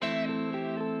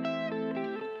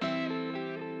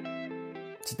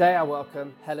Today I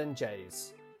welcome Helen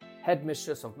Jays,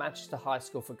 Headmistress of Manchester High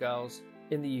School for Girls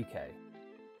in the UK.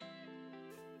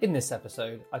 In this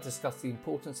episode, I discuss the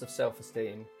importance of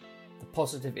self-esteem, the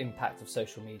positive impact of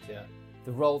social media,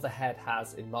 the role the head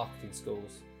has in marketing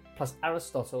schools, plus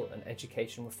Aristotle and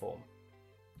education reform.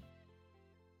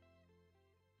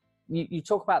 You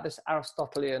talk about this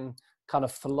Aristotelian kind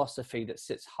of philosophy that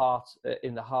sits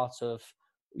in the heart of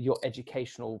your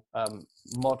educational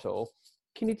model.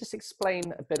 Can you just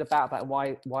explain a bit about that?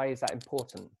 Why is that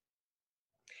important?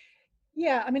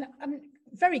 Yeah, I mean,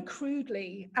 very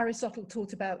crudely, Aristotle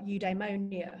taught about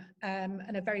eudaimonia,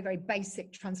 and a very, very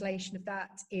basic translation of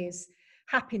that is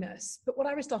happiness. But what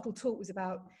Aristotle taught was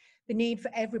about the need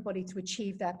for everybody to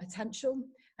achieve their potential.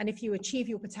 And if you achieve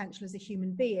your potential as a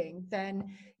human being,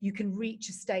 then you can reach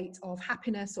a state of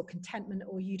happiness or contentment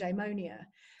or eudaimonia.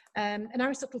 And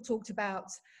Aristotle talked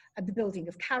about the building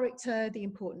of character, the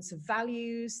importance of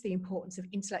values, the importance of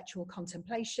intellectual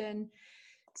contemplation.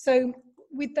 So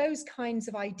with those kinds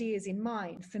of ideas in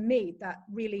mind, for me, that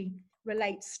really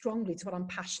relates strongly to what I'm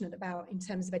passionate about in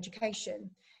terms of education.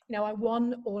 You know, I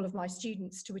want all of my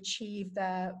students to achieve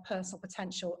their personal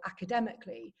potential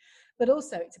academically, but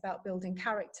also it's about building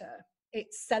character.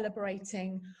 It's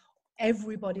celebrating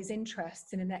everybody's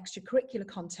interests in an extracurricular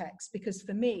context, because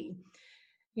for me,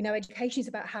 you know, education is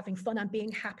about having fun and being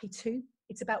happy too.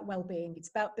 It's about well-being. It's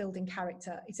about building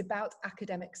character. It's about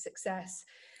academic success.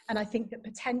 And I think that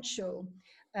potential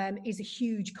is a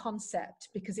huge concept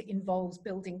because it involves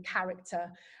building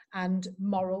character and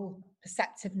moral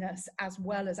perceptiveness as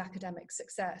well as academic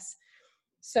success.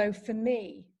 So for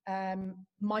me,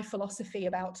 my philosophy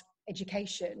about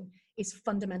education is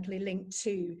fundamentally linked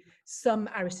to some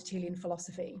Aristotelian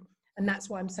philosophy. And that's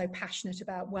why I'm so passionate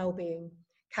about well-being,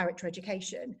 character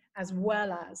education, as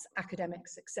well as academic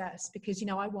success, because, you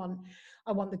know, I want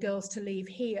the girls to leave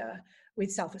here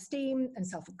with self-esteem and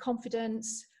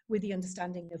self-confidence, with the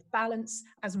understanding of balance,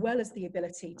 as well as the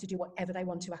ability to do whatever they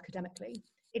want to academically.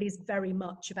 It is very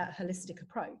much about a holistic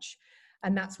approach,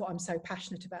 and that's what I'm so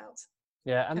passionate about.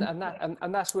 Yeah,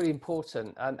 and that's really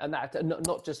important, and that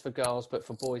not just for girls but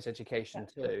for boys' education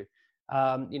too.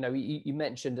 You know, you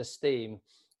mentioned esteem.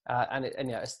 And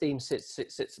you know, esteem sits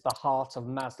at the heart of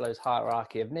Maslow's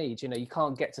hierarchy of needs. You know, you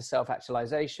can't get to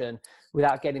self-actualization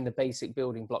without getting the basic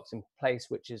building blocks in place,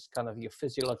 which is kind of your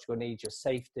physiological needs, your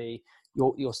safety,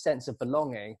 your sense of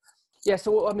belonging. Yeah.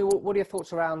 So, I mean, what are your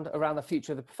thoughts around the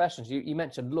future of the professions? You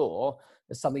mentioned law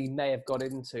as something you may have got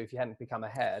into if you hadn't become a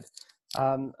head.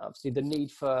 Obviously, the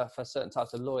need for certain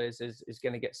types of lawyers is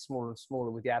going to get smaller and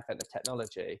smaller with the advent of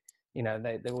technology. You know,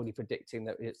 they're already predicting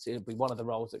that it'll be one of the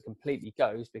roles that completely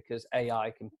goes because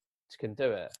AI can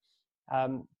do it.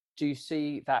 Do you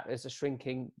see that as a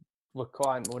shrinking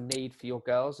requirement or need for your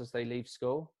girls as they leave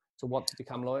school to want to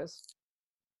become lawyers?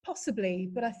 Possibly,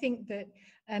 but I think that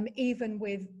even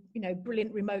with, you know,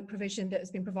 brilliant remote provision that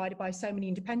has been provided by so many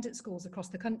independent schools across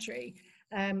the country,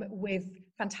 with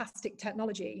fantastic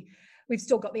technology, we've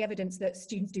still got the evidence that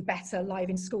students do better live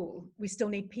in school. We still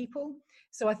need people.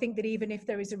 So I think that even if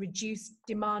there is a reduced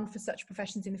demand for such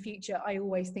professions in the future, I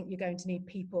always think you're going to need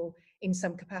people in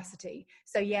some capacity.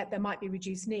 So yeah, there might be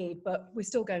reduced need, but we're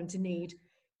still going to need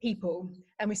people,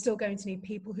 and we're still going to need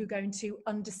people who are going to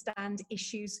understand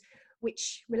issues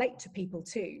which relate to people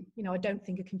too. You know, I don't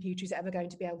think a computer is ever going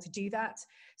to be able to do that.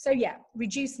 So yeah,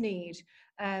 reduced need,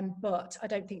 but I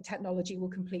don't think technology will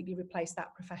completely replace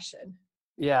that profession.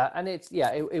 Yeah, and it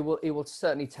will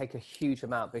certainly take a huge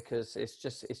amount because it's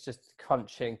just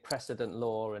crunching precedent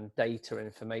law and data and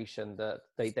information that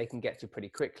they can get to pretty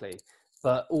quickly.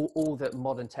 But all that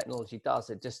modern technology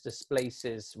does, it just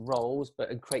displaces roles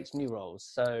and creates new roles.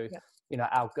 So, Yeah. you know,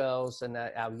 our girls and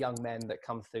our young men that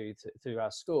come through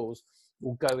our schools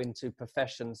will go into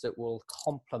professions that will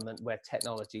complement where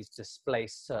technologies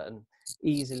displace certain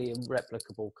easily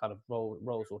replicable kind of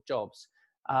roles or jobs.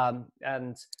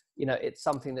 And you know, it's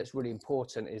something that's really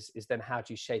important is then how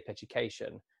do you shape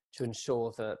education to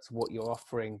ensure that what you're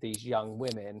offering these young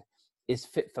women is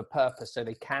fit for purpose so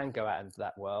they can go out into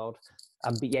that world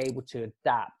and be able to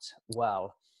adapt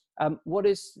well.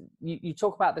 You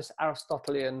talk about this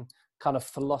Aristotelian kind of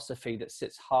philosophy that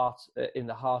sits in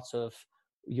the heart of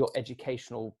your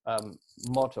educational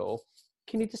model.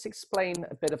 Can you just explain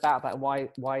a bit about that?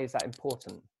 Why is that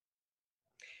important?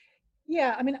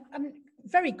 Yeah, I mean,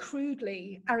 very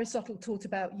crudely, Aristotle taught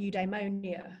about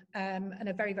eudaimonia, and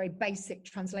a very, very basic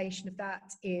translation of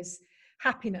that is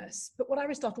happiness. But what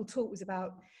Aristotle taught was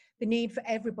about the need for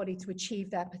everybody to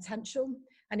achieve their potential.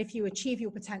 And if you achieve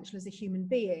your potential as a human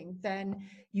being, then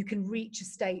you can reach a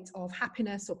state of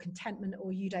happiness or contentment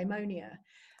or eudaimonia.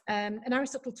 And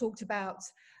Aristotle talked about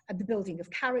the building of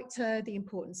character, the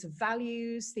importance of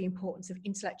values, the importance of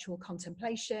intellectual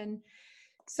contemplation.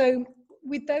 So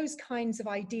with those kinds of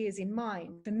ideas in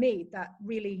mind, for me, that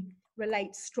really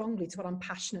relates strongly to what I'm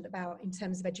passionate about in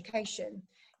terms of education.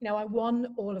 You know, I want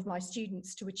all of my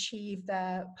students to achieve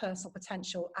their personal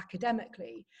potential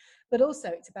academically, but also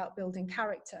it's about building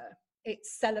character.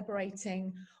 It's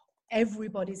celebrating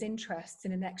everybody's interests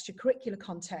in an extracurricular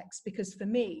context, because for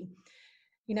me,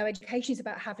 you know, education is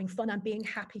about having fun and being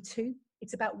happy too.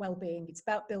 It's about well-being, it's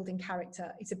about building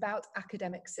character, it's about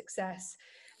academic success.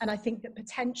 And I think that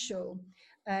potential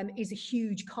is a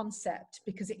huge concept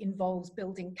because it involves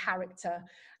building character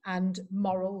and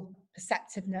moral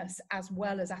perceptiveness as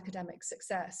well as academic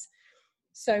success.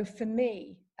 So for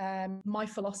me, my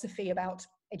philosophy about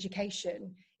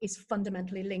education is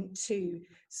fundamentally linked to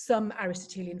some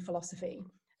Aristotelian philosophy.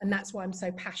 And that's why I'm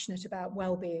so passionate about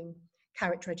well-being,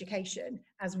 character education,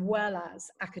 as well as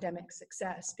academic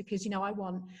success, because, you know, I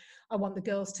want the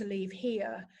girls to leave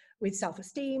here with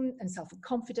self-esteem and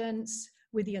self-confidence,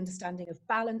 with the understanding of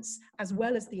balance, as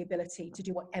well as the ability to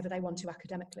do whatever they want to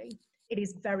academically. It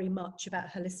is very much about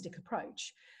a holistic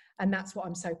approach, and that's what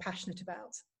I'm so passionate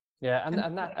about. Yeah,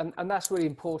 and that's really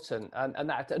important, and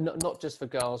that not just for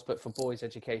girls but for boys'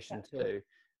 education too.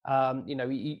 You know,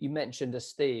 you mentioned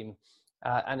esteem,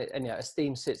 and you know,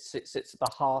 esteem sits at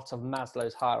the heart of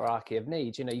Maslow's hierarchy of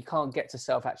needs. You know, you can't get to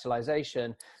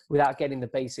self-actualization without getting the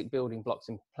basic building blocks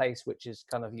in place, which is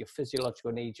kind of your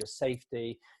physiological needs, your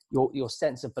safety, your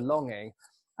sense of belonging.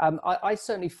 I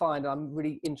certainly find, I'm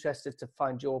really interested to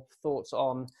find your thoughts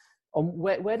on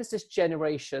where does this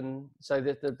generation, so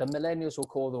the millennials, will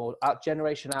call them, or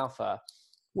Generation Alpha,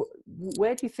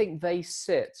 where do you think they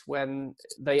sit when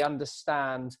they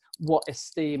understand what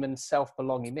esteem and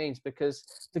self-belonging means? Because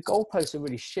the goalposts are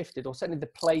really shifted, or certainly the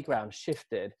playground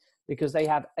shifted, because they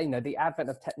have, you know, the advent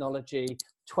of technology,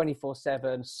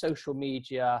 24/7, social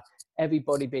media,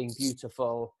 everybody being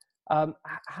beautiful.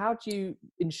 How do you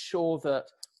ensure that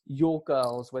your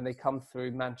girls, when they come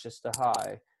through Manchester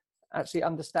High, actually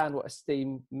understand what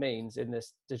esteem means in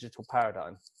this digital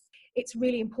paradigm? It's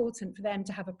really important for them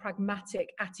to have a pragmatic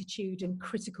attitude and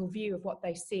critical view of what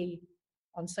they see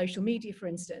on social media, for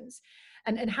instance.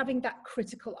 And having that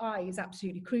critical eye is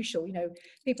absolutely crucial. You know,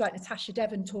 people like Natasha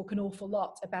Devon talk an awful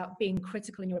lot about being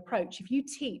critical in your approach. If you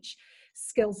teach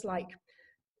skills like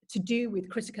to do with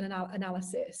critical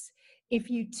analysis, if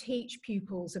you teach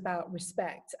pupils about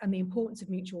respect and the importance of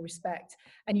mutual respect,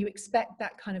 and you expect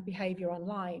that kind of behavior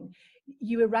online,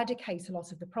 you eradicate a lot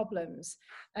of the problems.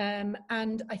 And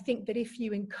I think that if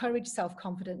you encourage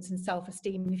self-confidence and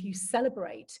self-esteem, and if you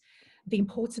celebrate the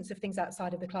importance of things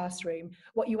outside of the classroom,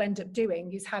 what you end up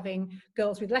doing is having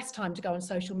girls with less time to go on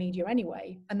social media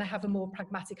anyway, and they have a more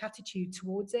pragmatic attitude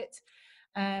towards it.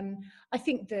 I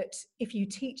think that if you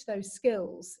teach those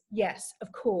skills, yes,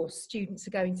 of course, students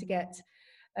are going to get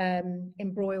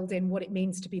embroiled in what it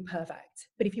means to be perfect.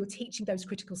 But if you're teaching those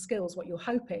critical skills, what you're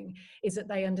hoping is that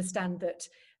they understand that,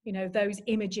 you know, those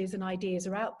images and ideas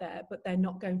are out there, but they're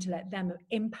not going to let them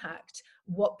impact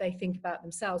what they think about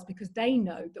themselves, because they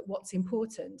know that what's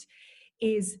important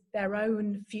is their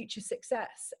own future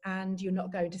success, and you're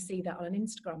not going to see that on an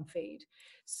Instagram feed.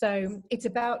 So it's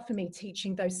about, for me,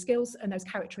 teaching those skills and those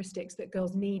characteristics that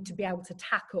girls need to be able to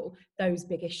tackle those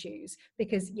big issues,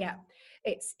 because yeah,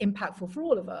 it's impactful for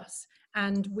all of us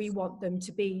and we want them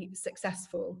to be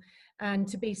successful. And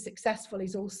to be successful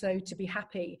is also to be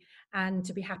happy, and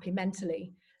to be happy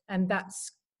mentally. And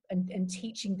that's and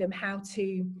teaching them how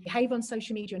to behave on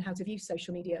social media and how to view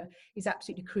social media is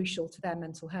absolutely crucial to their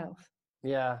mental health.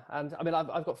 Yeah, and I mean,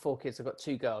 I've got 4 kids. I've got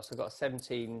 2 girls. I've got a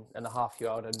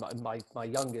 17-and-a-half-year-old, and my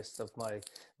youngest of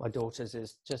my daughters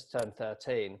is just turned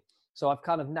 13. So I've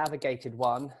kind of navigated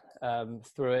one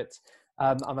through it.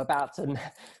 I'm about to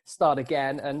start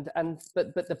again,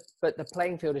 but the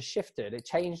playing field has shifted. It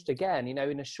changed again. You know,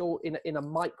 in a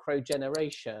micro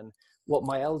generation, what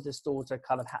my eldest daughter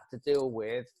kind of had to deal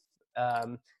with,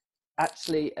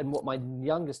 actually, and what my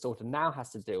youngest daughter now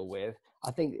has to deal with, I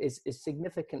think is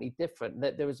significantly different.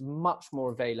 That there is much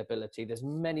more availability. There's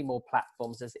many more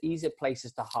platforms. There's easier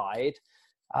places to hide.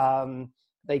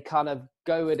 They kind of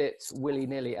go at it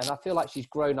willy-nilly, and I feel like she's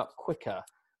grown up quicker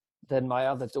than my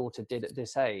other daughter did at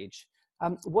this age.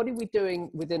 What are we doing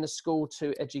within a school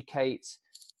to educate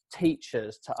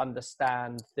teachers to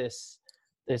understand this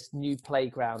new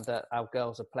playground that our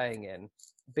girls are playing in?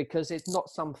 Because it's not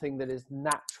something that is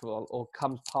natural or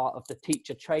comes part of the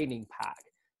teacher training pack.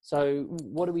 So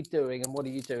what are we doing, and what are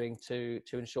you doing to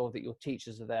ensure that your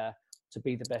teachers are there to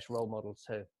be the best role models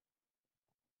too?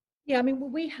 Yeah, I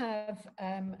mean, we have,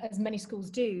 as many schools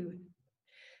do,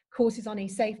 courses on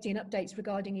e-safety and updates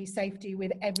regarding e-safety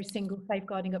with every single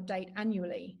safeguarding update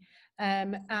annually.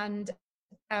 And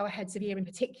our heads of year in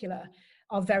particular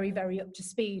are very, very up to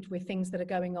speed with things that are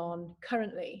going on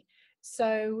currently.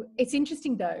 So it's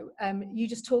interesting though, you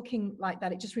just talking like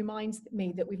that, it just reminds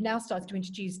me that we've now started to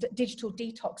introduce digital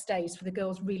detox days for the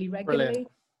girls really regularly.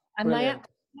 Brilliant. And Brilliant.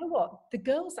 you know what, the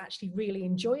girls actually really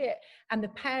enjoy it, and the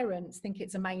parents think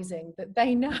it's amazing that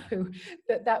they know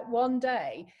that one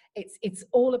day it's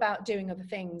all about doing other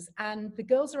things, and the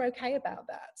girls are okay about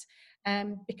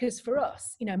that. Because for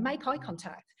us, you know, make eye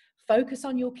contact, focus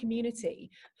on your community,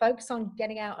 focus on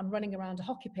getting out and running around a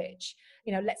hockey pitch.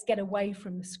 You know, let's get away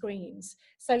from the screens.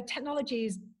 So technology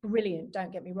is brilliant,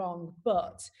 don't get me wrong,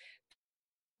 but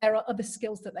there are other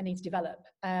skills that they need to develop.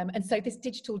 And so this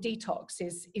digital detox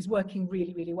is working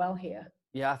really, really well here.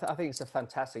 Yeah, I think it's a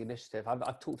fantastic initiative.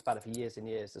 I've talked about it for years and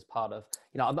years as part of,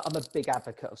 you know, I'm a big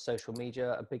advocate of social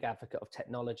media, a big advocate of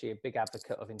technology, a big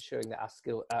advocate of ensuring that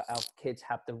our kids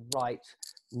have the right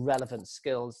relevant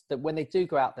skills, that when they do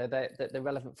go out there, they're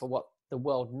relevant for what the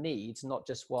world needs, not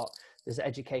just what this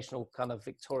educational kind of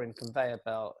Victorian conveyor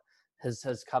belt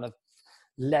has kind of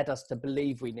led us to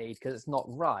believe we need, because it's not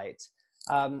right.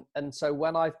 And so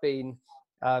when I've been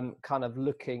kind of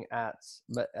looking at,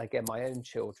 again, my own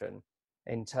children,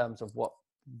 in terms of what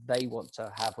they want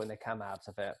to have when they come out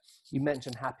of it. You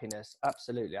mentioned happiness.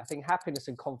 Absolutely. I think happiness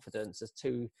and confidence as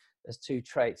two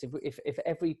traits. If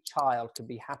every child can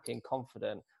be happy and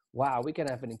confident, wow, we're going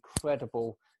to have an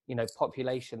incredible, you know,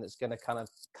 population that's going to kind of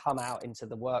come out into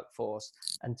the workforce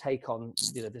and take on,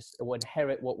 you know, this, or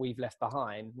inherit what we've left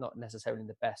behind, not necessarily in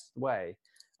the best way.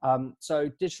 So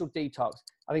digital detox,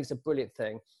 I think it's a brilliant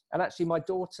thing. And actually my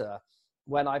daughter,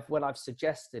 when I've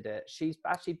suggested it, she's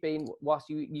actually been, whilst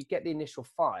you get the initial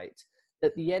fight,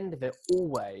 at the end of it,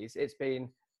 always it's been,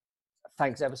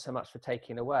 thanks ever so much for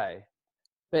taking away.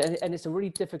 And it's a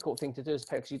really difficult thing to do as a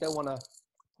parent, because you don't want to,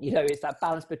 you know, it's that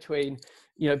balance between,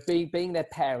 you know, being their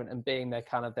parent and being their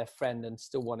kind of their friend, and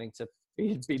still wanting to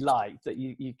be liked, that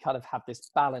you kind of have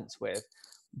this balance with.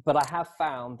 But I have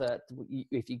found that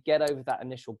if you get over that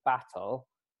initial battle,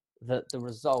 that the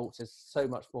result is so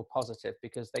much more positive,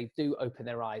 because they do open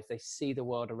their eyes, they see the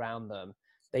world around them,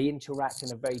 they interact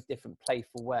in a very different,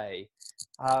 playful way.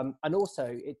 And also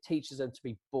it teaches them to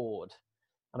be bored.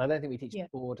 And I don't think we teach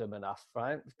boredom enough,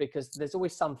 right? Because there's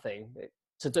always something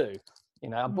to do. You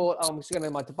know, I'm bored, I'm just going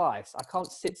to my device. I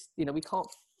can't sit, you know, we can't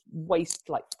waste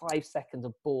like 5 seconds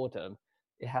of boredom.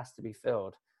 It has to be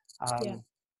filled.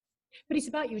 But it's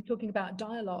about, you were talking about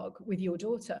dialogue with your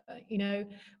daughter. You know,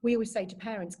 we always say to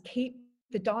parents, keep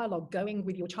the dialogue going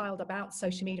with your child about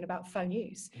social media and about phone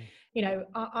use. You know,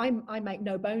 I make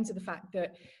no bones of the fact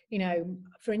that, you know,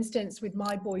 for instance, with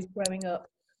my boys growing up,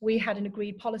 we had an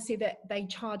agreed policy that they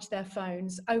charged their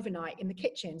phones overnight in the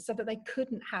kitchen, so that they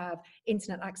couldn't have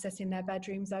internet access in their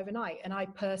bedrooms overnight. And I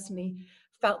personally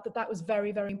felt that was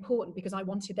very, very important, because I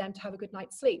wanted them to have a good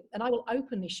night's sleep. And I will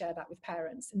openly share that with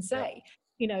parents and say,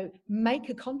 you know, make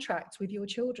a contract with your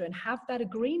children, have that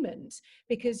agreement,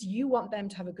 because you want them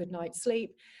to have a good night's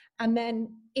sleep. And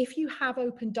then if you have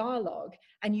open dialogue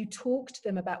and you talk to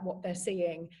them about what they're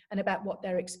seeing and about what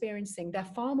they're experiencing, they're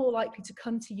far more likely to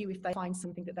come to you if they find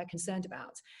something that they're concerned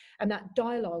about. And that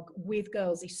dialogue with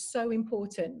girls is so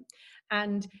important.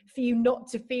 And for you not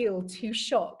to feel too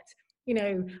shocked. You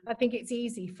know, I think it's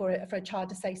easy for a child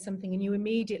to say something and you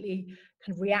immediately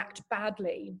kind of react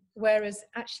badly. Whereas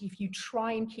actually, if you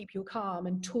try and keep your calm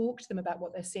and talk to them about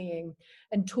what they're seeing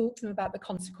and talk to them about the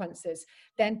consequences,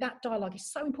 then that dialogue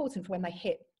is so important for when they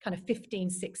hit kind of 15,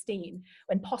 16,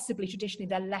 when possibly traditionally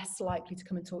they're less likely to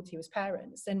come and talk to you as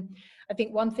parents. And I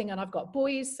think one thing, and I've got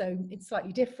boys, so it's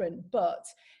slightly different, but,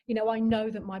 you know, I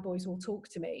know that my boys will talk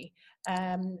to me.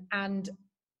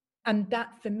 And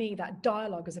that, for me, that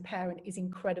dialogue as a parent is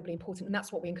incredibly important. And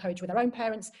that's what we encourage with our own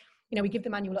parents. You know, we give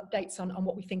them annual updates on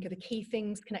what we think are the key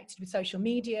things connected with social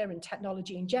media and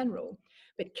technology in general.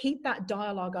 But keep that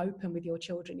dialogue open with your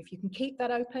children. If you can keep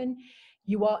that open,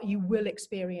 you will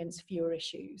experience fewer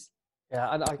issues.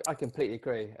 Yeah, and I completely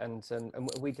agree. And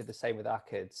we did the same with our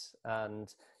kids.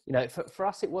 And, you know, for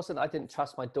us, it wasn't, I didn't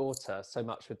trust my daughter so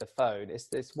much with the phone.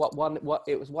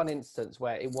 It was one instance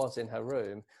where it was in her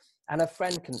room, and her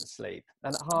friend couldn't sleep.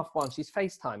 And at 1:30, she's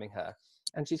FaceTiming her,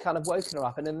 and she's kind of woken her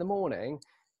up. And in the morning,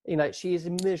 you know, she is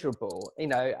miserable, you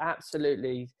know,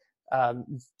 absolutely,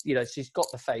 you know, she's got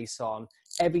the face on.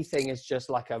 Everything is just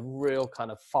like a real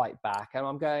kind of fight back. And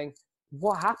I'm going,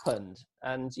 what happened?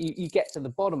 And you get to the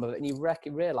bottom of it, and you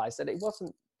realize that it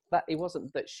wasn't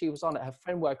that she was on it. Her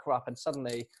friend woke her up, and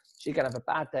suddenly she's going to have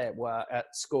a bad day at work,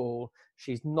 at school.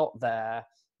 She's not there.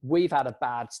 we've had a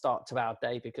bad start to our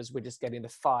day because we're just getting the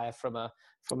fire from a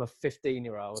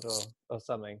 15-year-old or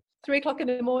something. 3 o'clock in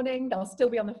the morning, they'll still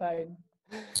be on the phone.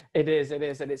 It is, and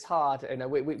it's hard. You know,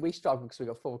 we struggle because we've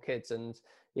got 4 kids, and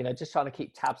you know, just trying to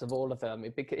keep tabs of all of them,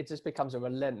 it just becomes a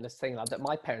relentless thing like that.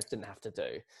 My parents didn't have to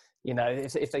do. You know,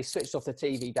 if they switched off the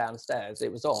TV downstairs,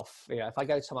 it was off. You know, if I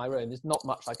go to my room, there's not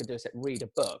much I can do except read a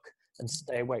book and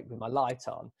stay awake with my light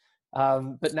on.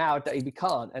 But nowadays we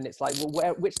can't, and it's like,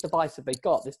 well, which device have they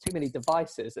got? There's too many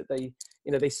devices that they,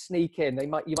 you know, they sneak in.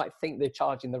 You might think they're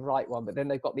charging the right one, but then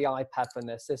they've got the iPad from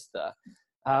their sister,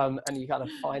 and you kind of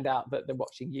find out that they're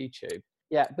watching YouTube.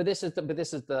 Yeah, but this is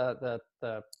the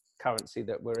currency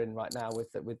that we're in right now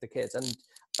with the kids, and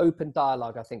open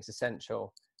dialogue I think is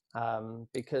essential,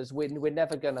 because we're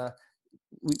never gonna.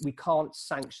 We can't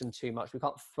sanction too much. We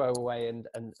can't throw away and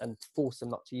force them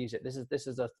not to use it. This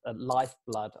is a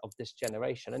lifeblood of this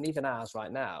generation, and even ours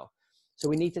right now. So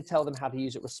we need to tell them how to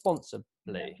use it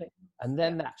responsibly, and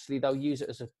then actually they'll use it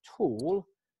as a tool.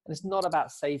 And it's not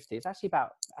about safety. It's actually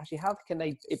about how can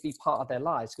it be part of their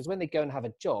lives? Because when they go and have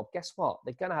a job, guess what?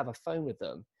 They're going to have a phone with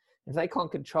them. If they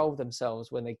can't control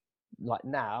themselves when they like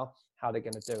now, how are they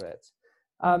going to do it?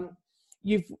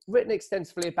 You've written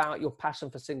extensively about your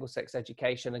passion for single-sex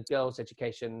education and girls'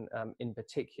 education in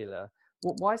particular.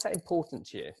 Why is that important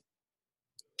to you?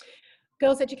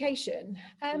 Girls' education.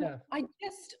 Yeah.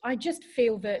 I just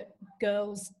feel that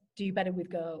girls do better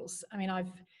with girls. I mean,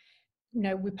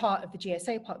 we're part of the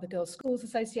GSA, part of the Girls' Schools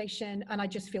Association, and I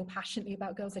just feel passionately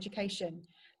about girls' education.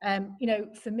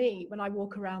 For me, when I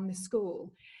walk around this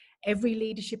school, every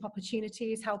leadership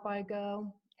opportunity is held by a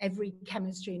girl. Every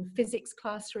chemistry and physics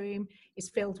classroom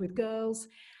is filled with girls.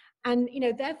 And,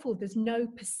 therefore, there's no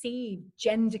perceived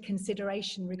gender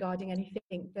consideration regarding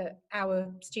anything that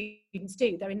our students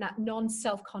do. They're in that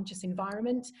non-self-conscious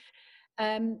environment.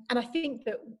 And I think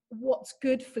that what's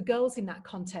good for girls in that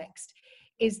context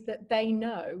is that they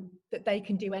know that they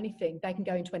can do anything. They can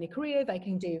go into any career, they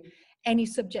can do any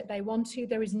subject they want to.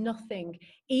 There is nothing,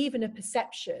 even a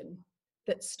perception,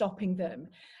 that's stopping them.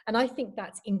 And I think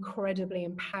that's incredibly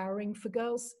empowering for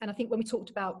girls. And I think when we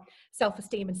talked about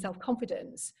self-esteem and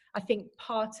self-confidence, I think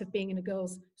part of being in a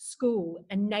girls' school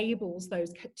enables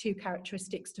those 2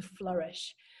 characteristics to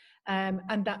flourish.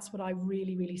 And that's what I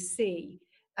really, really see.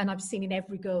 And I've seen in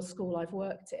every girls' school I've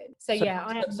worked in. So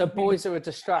boys are a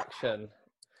distraction.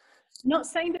 Not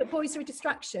saying that boys are a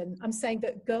distraction. I'm saying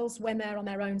that girls, when they're on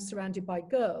their own, surrounded by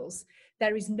girls,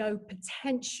 there is no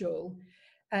potential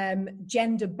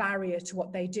gender barrier to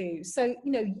what they do. So,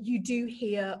 you do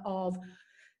hear of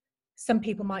some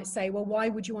people might say, well, why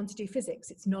would you want to do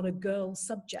physics? It's not a girl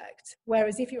subject.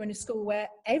 Whereas if you're in a school where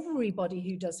everybody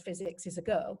who does physics is a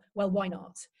girl, well, why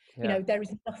not? Yeah. There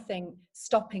is nothing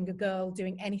stopping a girl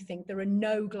doing anything. There are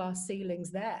no glass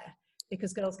ceilings there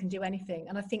because girls can do anything.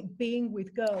 And I think being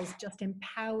with girls just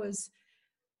empowers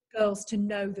girls to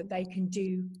know that they can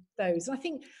do those. And I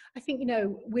think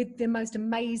with the most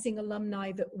amazing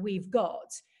alumni that we've got,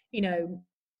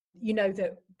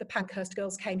 that the Pankhurst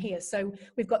girls came here. So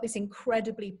we've got this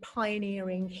incredibly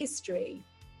pioneering history.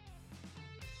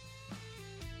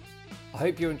 I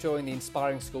hope you're enjoying the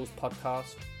Inspiring Schools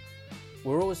podcast.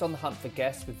 We're always on the hunt for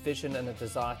guests with vision and a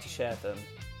desire to share them.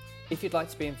 If you'd like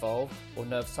to be involved or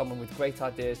know of someone with great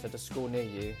ideas at a school near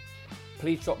you,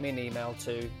 please drop me an email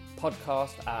to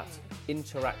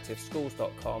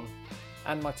podcast@interactiveschools.com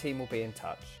and my team will be in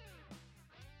touch.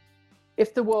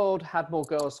 If the world had more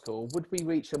girls' school, would we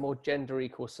reach a more gender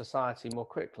equal society more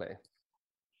quickly?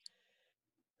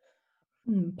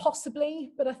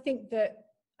 Possibly, but I think that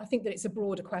it's a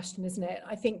broader question, isn't it?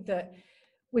 I think that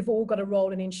we've all got a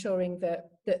role in ensuring that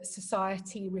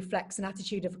society reflects an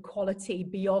attitude of equality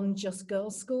beyond just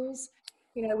girls' schools.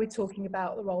 We're talking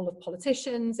about the role of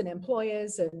politicians and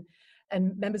employers and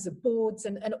members of boards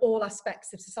and all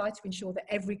aspects of society to ensure that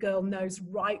every girl knows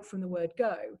right from the word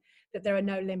go that there are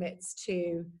no limits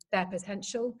to their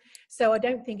potential. So I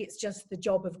don't think it's just the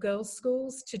job of girls'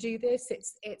 schools to do this.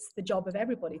 It's the job of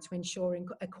everybody to ensure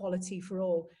equality for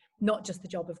all, not just the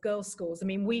job of girls' schools. I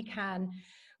mean, we can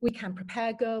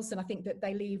prepare girls, and I think that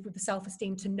they leave with the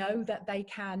self-esteem to know that they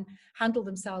can handle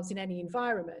themselves in any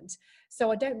environment. So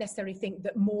I don't necessarily think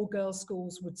that more girls'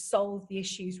 schools would solve the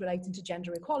issues relating to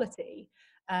gender equality.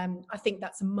 I think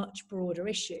that's a much broader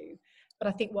issue. But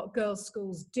I think what girls'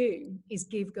 schools do is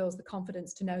give girls the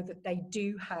confidence to know that they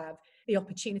do have the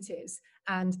opportunities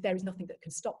and there is nothing that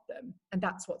can stop them. And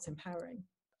that's what's empowering.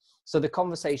 So the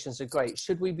conversations are great.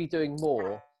 Should we be doing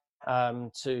more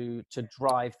to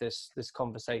drive this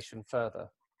conversation further?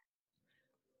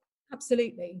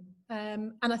 Absolutely.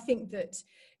 And I think that,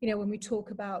 when we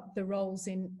talk about the roles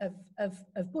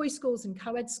of boys' schools and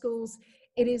co-ed schools,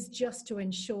 it is just to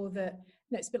ensure that,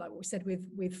 it's a bit like what we said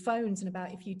with phones, and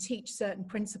about if you teach certain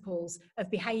principles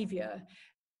of behaviour,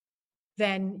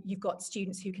 then you've got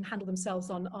students who can handle themselves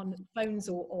on phones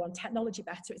or on technology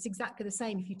better. It's exactly the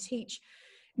same. If you teach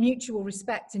mutual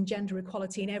respect and gender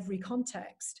equality in every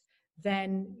context,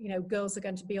 then, girls are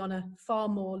going to be on a far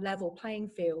more level playing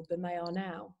field than they are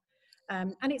now.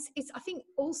 And it's I think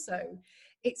also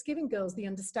it's giving girls the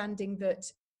understanding that,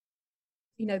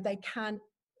 they can,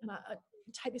 and I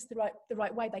take this the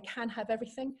right way, they can have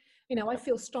everything. I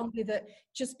feel strongly that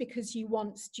just because you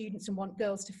want students and want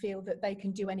girls to feel that they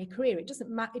can do any career, it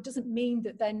doesn't mean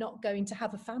that they're not going to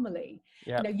have a family.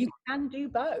 Yeah. You can do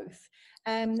both.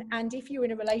 And if you're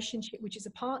in a relationship which is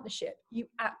a partnership, you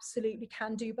absolutely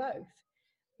can do both.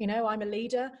 I'm a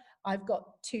leader. I've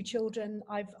got 2 children.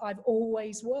 I've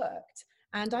always worked,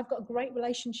 and I've got great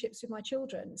relationships with my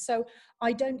children. So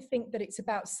I don't think that it's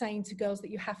about saying to girls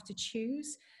that you have to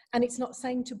choose. And it's not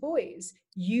saying to boys,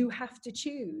 you have to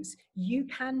choose. You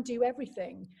can do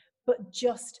everything, but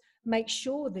just make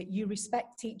sure that you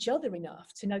respect each other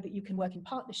enough to know that you can work in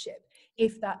partnership,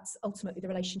 if that's ultimately the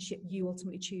relationship you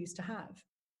ultimately choose to have.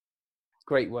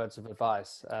 Great words of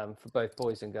advice for both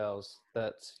boys and girls,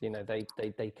 that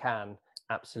they can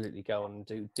absolutely go on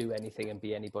and do anything and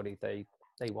be anybody they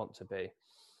want to be.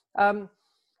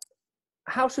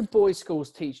 How should boys' schools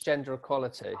teach gender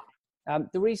equality?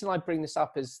 The reason I bring this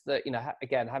up is that,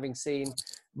 again, having seen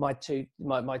my two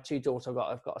daughters,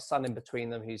 I've got a son in between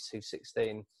them who's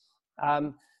 16.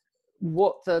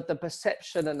 What the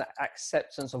perception and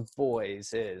acceptance of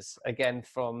boys is, again,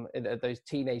 from those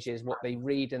teenage years, what they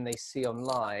read and they see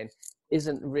online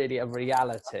isn't really a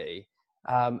reality.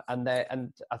 And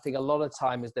I think a lot of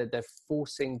time is that they're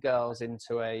forcing girls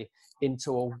into a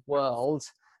world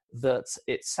that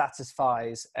it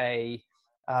satisfies a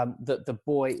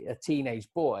teenage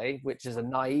boy, which is a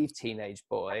naive teenage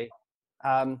boy.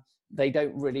 They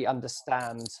don't really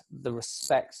understand the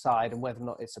respect side and whether or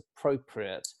not it's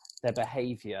appropriate, their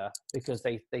behavior, because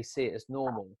they see it as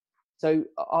normal. So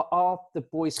are the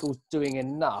boys' schools doing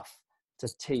enough to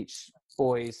teach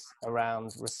boys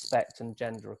around respect and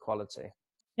gender equality?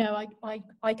 No,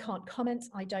 I can't comment.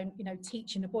 I don't,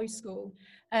 teach in a boys' school.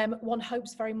 One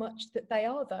hopes very much that they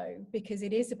are, though, because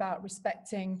it is about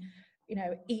respecting,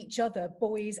 each other,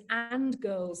 boys and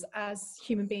girls, as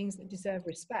human beings that deserve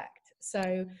respect.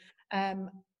 So, and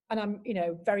I'm,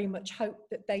 very much hope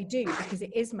that they do, because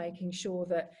it is making sure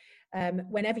that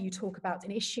whenever you talk about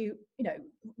an issue,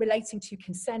 relating to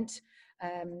consent,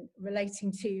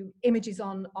 relating to images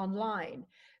online,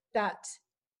 that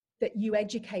you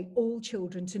educate all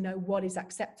children to know what is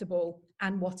acceptable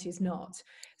and what is not.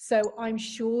 So I'm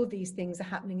sure these things are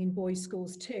happening in boys'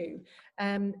 schools too.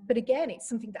 But again, it's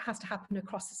something that has to happen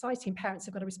across society, and parents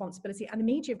have got a responsibility, and the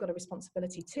media have got a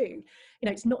responsibility too.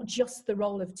 It's not just the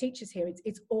role of teachers here,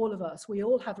 it's all of us. We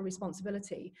all have a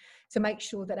responsibility to make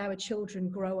sure that our children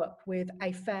grow up with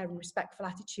a fair and respectful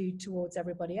attitude towards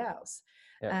everybody else.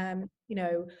 Yeah.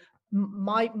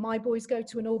 My boys go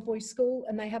to an all-boys school,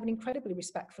 and they have an incredibly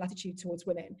respectful attitude towards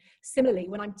women. Similarly,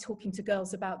 when I'm talking to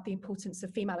girls about the importance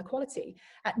of female equality,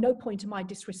 at no point am I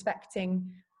disrespecting,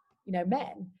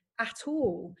 men at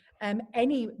all.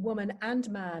 Any woman and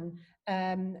man,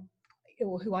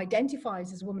 or who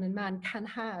identifies as woman and man, can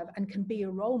have and can be a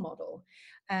role model.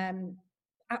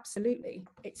 Absolutely.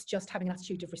 It's just having an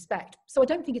attitude of respect. So I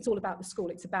don't think it's all about the school.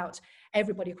 It's about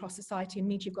everybody across society, and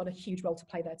media have got a huge role to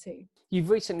play there too. You've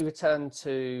recently returned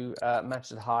to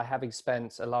Manchester High, having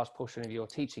spent a large portion of your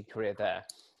teaching career there.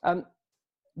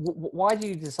 Why do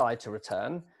you decide to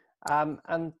return?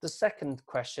 And the second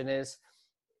question is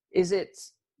it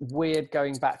weird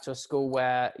going back to a school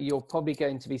where you're probably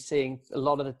going to be seeing a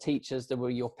lot of the teachers that were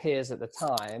your peers at the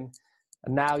time,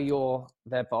 and now you're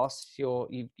their boss,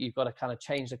 you've got to kind of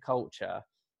change the culture?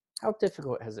 How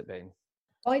difficult has it been?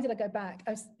 Why did I go back?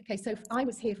 So I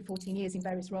was here for 14 years in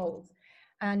various roles.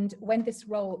 And when this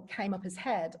role came up as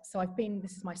head, so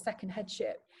this is my second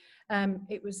headship,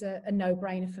 it was a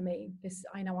no-brainer for me.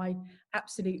 I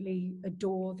absolutely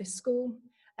adore this school.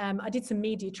 I did some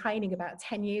media training about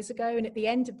 10 years ago, and at the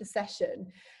end of the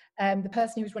session, the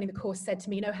person who was running the course said to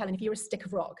me, Helen, if you're a stick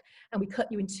of rock and we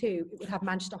cut you in two, it would have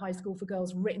Manchester High School for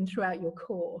Girls written throughout your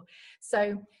core.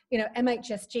 So,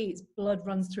 MHSG's blood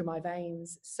runs through my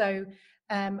veins. So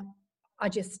I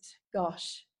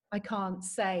can't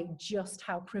say just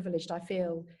how privileged I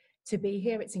feel to be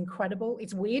here. It's incredible.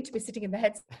 It's weird to be sitting in the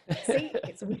head seat.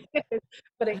 It's weird,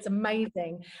 but it's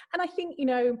amazing. And I think,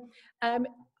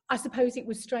 I suppose it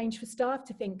was strange for staff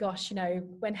to think, gosh,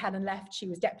 when Helen left, she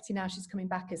was deputy, now she's coming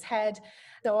back as head.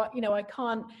 So, I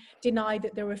can't deny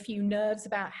that there were a few nerves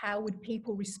about how would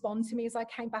people respond to me as I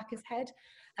came back as head.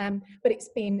 But it's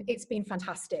been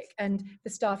fantastic. And the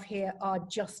staff here are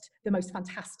just the most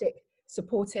fantastic,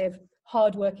 supportive,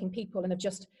 hardworking people, and I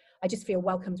just feel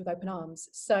welcomed with open arms.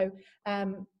 So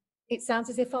it sounds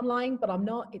as if I'm lying, but I'm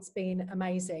not. It's been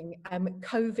amazing.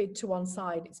 COVID to one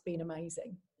side, it's been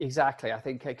amazing. Exactly. I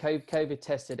think COVID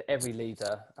tested every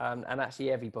leader and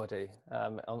actually everybody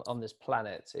on this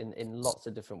planet in lots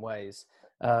of different ways.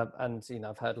 And,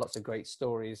 I've heard lots of great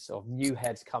stories of new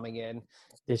heads coming in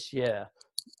this year,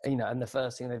 and the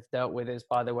first thing they've dealt with is,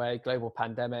 by the way, global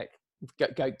pandemic,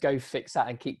 go fix that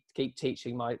and keep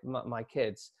teaching my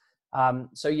kids.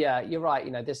 So yeah, you're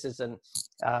right. This isn't,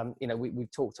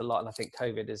 we've talked a lot, and I think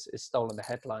COVID has stolen the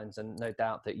headlines, and no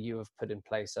doubt that you have put in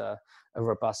place a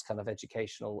robust kind of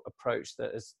educational approach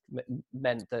that has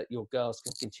meant that your girls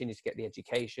can continue to get the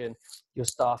education, your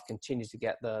staff continue to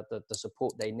get the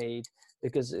support they need,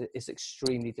 because it's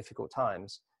extremely difficult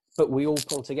times, but we all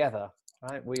pull together,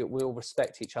 right? We all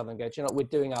respect each other and go, do you know what,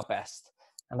 we're doing our best.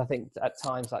 And I think at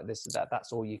times like this,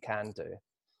 that's all you can do.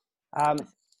 I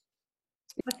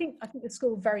think the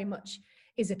school very much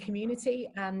is a community,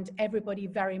 and everybody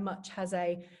very much has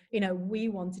we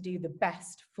want to do the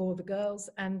best for the girls,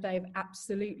 and they've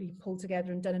absolutely pulled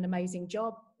together and done an amazing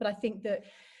job. But I think that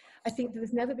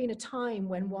there's never been a time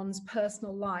when one's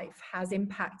personal life has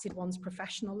impacted one's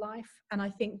professional life. And I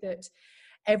think that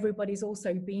everybody's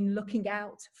also been looking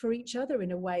out for each other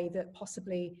in a way that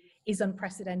possibly is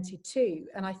unprecedented too.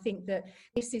 And I think that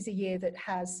this is a year that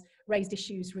has raised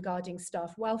issues regarding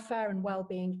staff welfare and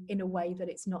well-being in a way that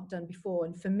it's not done before.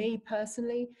 And for me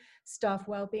personally, staff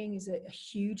well-being is a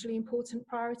hugely important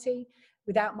priority.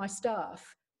 Without my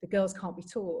staff, the girls can't be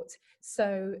taught.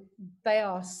 So they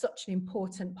are such an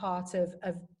important part of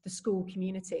the school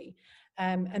community.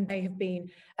 And they have been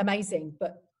amazing,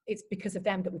 but it's because of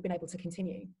them that we've been able to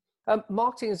continue.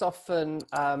 Marketing is often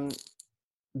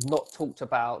not talked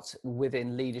about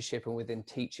within leadership and within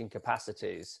teaching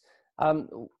capacities.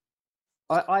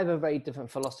 I have a very different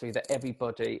philosophy that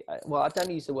everybody, well, I don't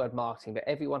use the word marketing, but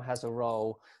everyone has a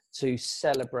role to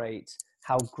celebrate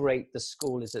how great the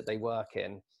school is that they work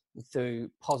in through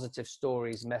positive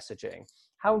stories, messaging.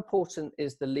 How important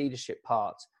is the leadership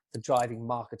part for driving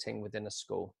marketing within a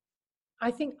school? I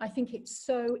think it's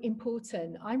so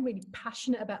important. I'm really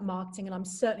passionate about marketing, and I'm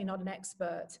certainly not an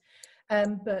expert.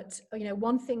 But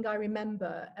one thing I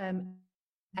remember,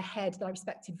 a head that I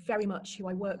respected very much, who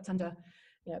I worked under,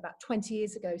 about 20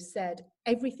 years ago, said,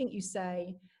 everything you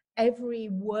say, every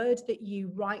word that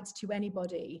you write to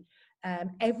anybody,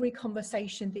 every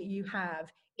conversation that you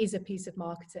have is a piece of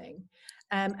marketing.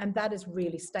 And that has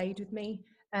really stayed with me.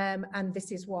 And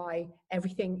this is why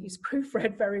everything is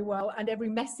proofread very well, and every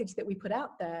message that we put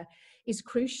out there is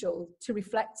crucial to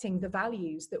reflecting the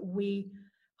values that we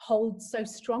hold so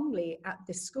strongly at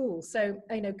this school. So,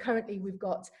 currently we've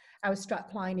got our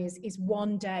strapline is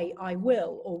one day I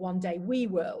will, or one day we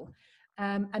will.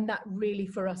 And that really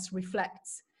for us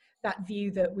reflects that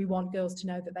view that we want girls to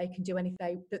know that they can do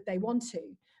anything that they want to.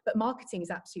 But marketing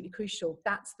is absolutely crucial.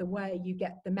 That's the way you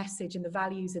get the message and the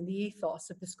values and the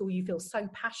ethos of the school you feel so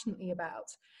passionately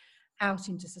about out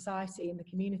into society and the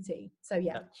community. So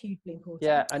yeah, hugely important.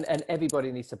 Yeah, and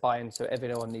everybody needs to buy into it.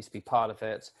 Everyone needs to be part of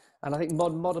it. And I think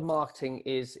modern marketing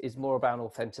is more about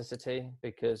authenticity,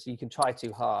 because you can try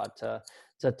too hard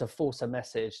to force a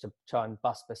message to try and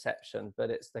bust perception,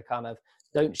 but it's the kind of,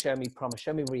 don't show me promise,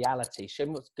 show me reality, show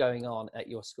me what's going on at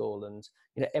your school. And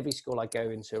every school I go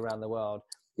into around the world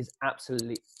is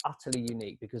absolutely, utterly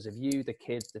unique because of you, the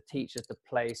kids, the teachers, the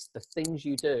place, the things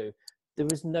you do. There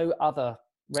is no other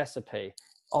recipe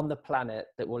on the planet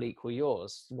that will equal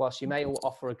yours. Whilst you may all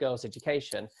offer a girl's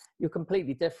education, you're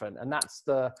completely different. And that's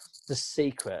the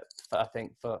secret, I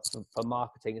think, for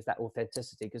marketing, is that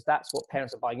authenticity, because that's what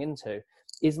parents are buying into.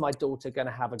 Is my daughter going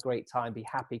to have a great time, be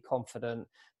happy, confident,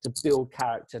 to build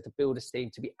character, to build esteem,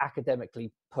 to be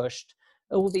academically pushed?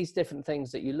 All these different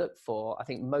things that you look for, I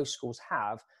think most schools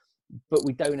have, but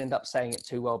we don't end up saying it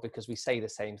too well because we say the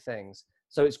same things.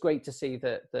 So it's great to see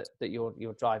that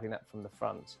you're driving that from the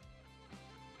front.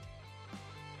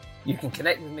 You can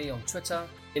connect with me on Twitter,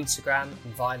 Instagram,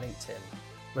 and via LinkedIn.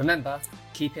 Remember,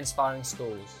 keep inspiring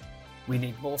schools. We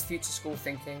need more future school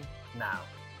thinking now.